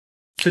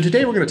So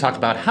today we're going to talk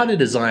about how to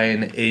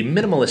design a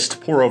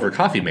minimalist pour-over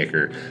coffee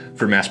maker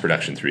for mass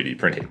production 3D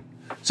printing.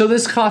 So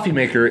this coffee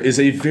maker is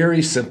a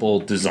very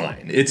simple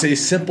design. It's a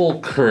simple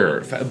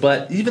curve,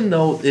 but even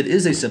though it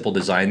is a simple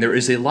design, there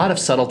is a lot of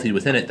subtlety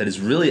within it that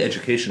is really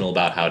educational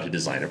about how to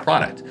design a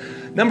product.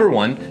 Number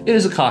one, it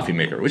is a coffee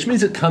maker, which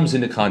means it comes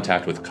into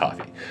contact with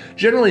coffee.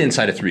 Generally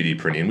inside of 3D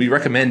printing, we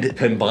recommend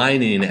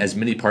combining as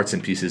many parts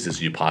and pieces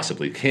as you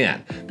possibly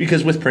can,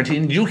 because with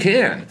printing, you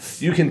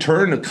can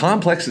turn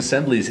complex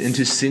assemblies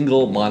into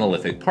single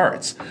monolithic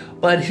parts.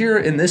 But here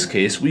in this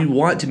case, we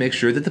want to make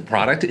sure that the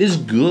product is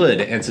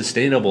good and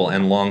sustainable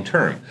and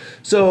long-term.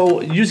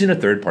 So using a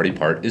third-party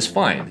part is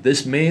fine.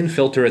 This main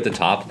filter at the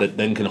top that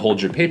then can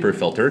hold your paper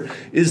filter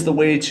is the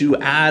way to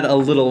add a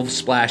little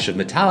splash of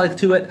metallic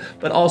to it,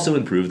 but also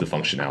improve the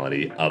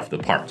functionality of the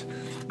part.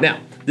 Now,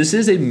 this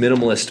is a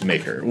minimalist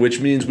maker, which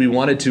means we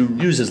wanted to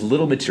use as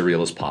little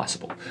material as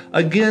possible.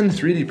 Again,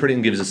 3D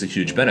printing gives us a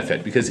huge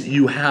benefit because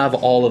you have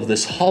all of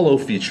this hollow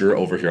feature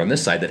over here on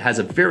this side that has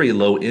a very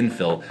low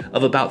infill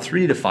of about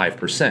 3 to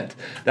 5%.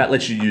 That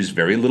lets you use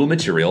very little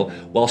material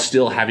while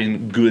still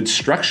having good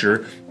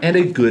structure and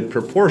a good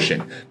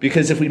proportion.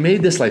 Because if we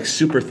made this like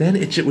super thin,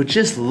 it would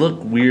just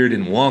look weird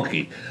and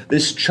wonky.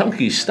 This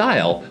chunky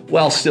style,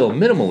 while still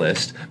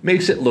minimalist,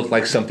 makes it look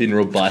like something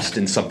robust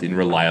and something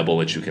reliable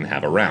that you can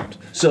have around.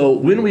 So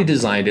when we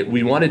designed it,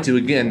 we wanted to,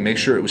 again, make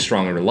sure it was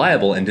strong and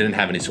reliable and didn't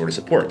have any sort of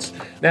supports.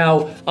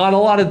 Now, on a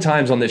lot of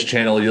times on this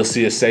channel, you'll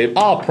see us say,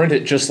 oh, print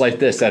it just like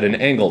this at an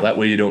angle, that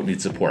way you don't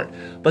need support.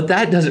 But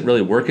that doesn't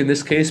really work in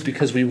this case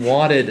because we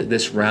wanted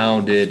this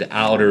rounded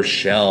outer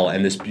shell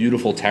and this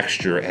beautiful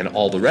texture and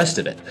all the rest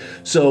of it.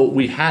 So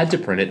we had to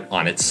print it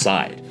on its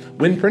side.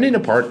 When printing a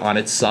part on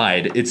its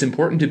side, it's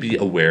important to be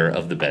aware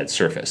of the bed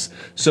surface.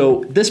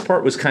 So this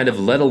part was kind of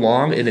led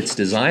along in its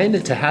design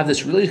to have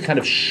this really kind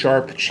of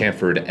sharp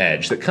chamfered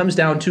edge that comes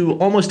down to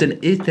almost an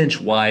 1/8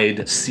 inch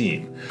wide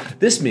seam.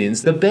 This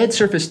means the bed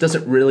surface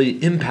doesn't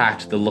really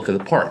impact the look of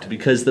the part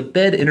because the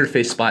bed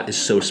interface spot is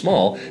so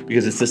small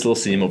because it's this little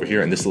seam over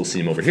here and this little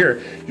seam over here,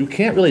 you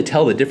can't really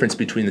tell the difference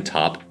between the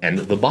top and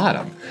the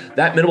bottom.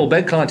 That minimal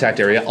bed contact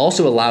area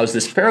also allows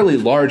this fairly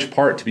large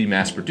part to be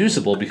mass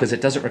producible because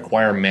it doesn't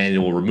require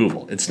manual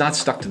removal. It's not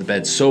stuck to the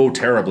bed so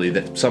terribly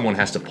that someone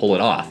has to pull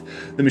it off.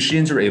 The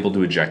machines are able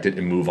to eject it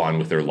and move on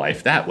with their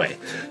life that way.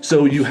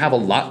 So you have a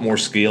lot more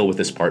scale with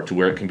this part to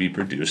where it can be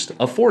produced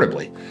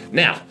affordably.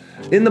 Now,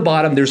 in the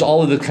bottom, there's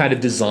all of the kind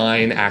of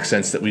design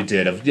accents that we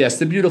did of, yes,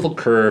 the beautiful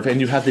curve, and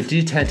you have the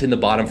detent in the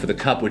bottom for the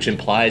cup, which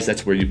implies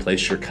that's where you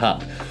place your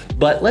cup.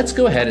 But let's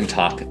go ahead and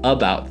talk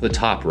about the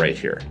top right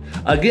here.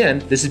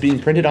 Again, this is being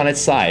printed on its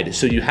side,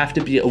 so you have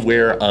to be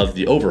aware of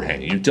the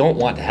overhang. You don't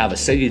want to have a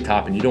saggy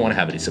top and you don't want to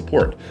have any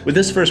support. With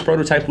this first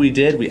prototype we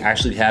did, we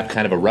actually have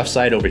kind of a rough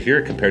side over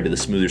here compared to the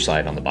smoother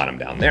side on the bottom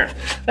down there.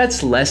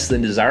 That's less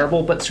than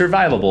desirable, but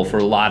survivable for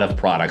a lot of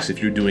products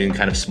if you're doing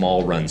kind of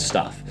small run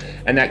stuff.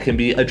 And that can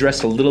be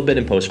addressed a little bit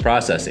in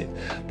post-processing.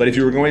 But if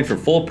you were going for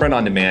full print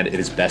on demand, it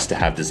is best to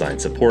have design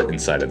support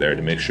inside of there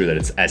to make sure that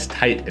it's as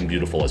tight and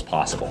beautiful as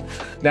possible.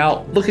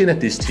 Now, looking at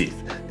these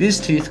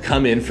teeth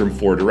come in from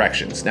 4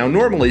 directions. Now,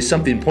 normally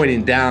something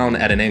pointing down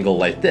at an angle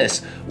like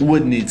this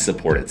would need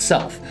support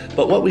itself.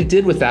 But what we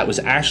did with that was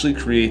actually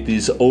create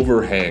these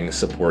overhang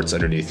supports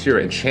underneath here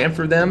and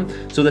chamfer them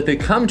so that they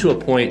come to a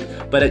point,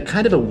 but at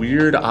kind of a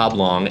weird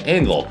oblong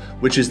angle,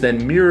 which is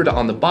then mirrored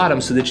on the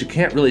bottom so that you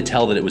can't really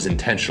tell that it was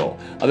intentional.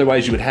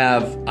 Otherwise, you would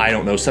have, I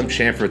don't know, some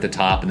chamfer at the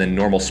top and then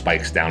normal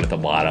spikes down at the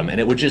bottom, and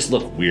it would just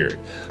look weird.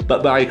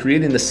 But by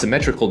creating this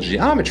symmetrical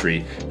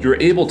geometry,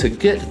 you're able to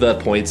get the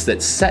points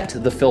that set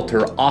the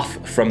filter off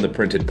from the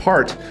printed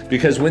part,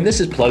 because when this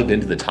is plugged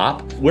into the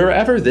top,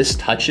 wherever this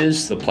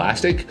touches the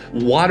plastic,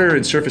 water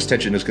and surface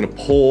tension is going to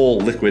pull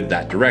liquid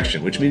that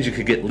direction, which means you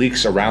could get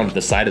leaks around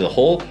the side of the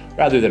hole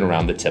rather than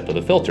around the tip of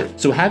the filter.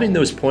 So having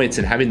those points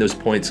and having those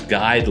points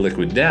guide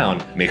liquid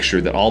down, make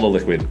sure that all the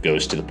liquid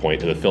goes to the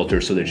point of the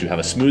filter so that you have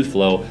a smooth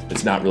flow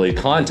that's not really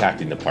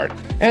contacting the part.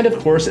 And of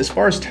course, as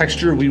far as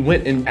texture, we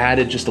went and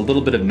added just a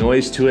little bit of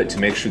noise to it to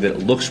make sure that it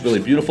looks really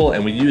beautiful,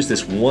 and we use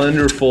this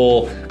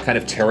wonderful kind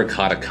of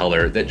terracotta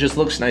color that just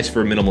looks nice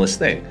for a minimalist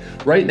thing.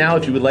 Right now,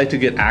 if you would like to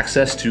get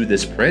access to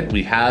this print,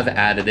 we have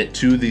added it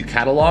to the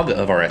catalog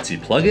of our Etsy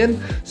plugin,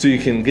 so you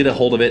can get a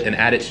hold of it and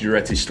add it to your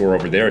Etsy store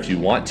over there if you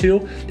want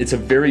to. It's a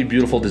very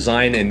beautiful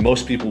design, and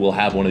most people will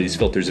have one of these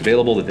filters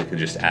available that they can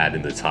just add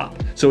in the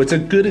top. So it's a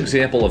good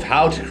example of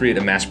how to create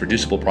a mass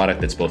producible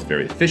product that's both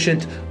very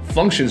efficient,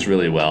 functions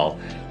really well,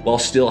 while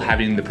still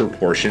having the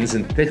proportions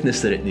and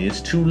thickness that it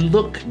needs to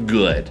look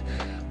good.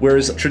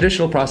 Whereas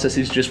traditional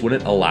processes just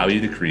wouldn't allow you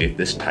to create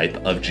this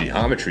type of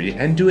geometry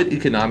and do it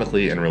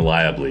economically and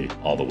reliably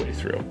all the way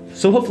through.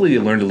 So hopefully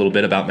you learned a little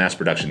bit about mass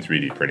production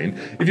 3D printing.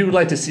 If you would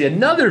like to see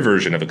another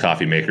version of a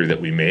coffee maker that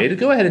we made,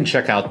 go ahead and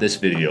check out this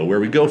video where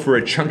we go for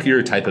a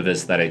chunkier type of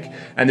aesthetic,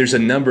 and there's a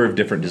number of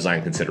different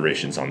design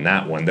considerations on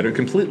that one that are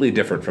completely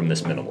different from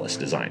this minimalist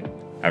design.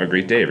 Have a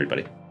great day,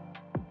 everybody.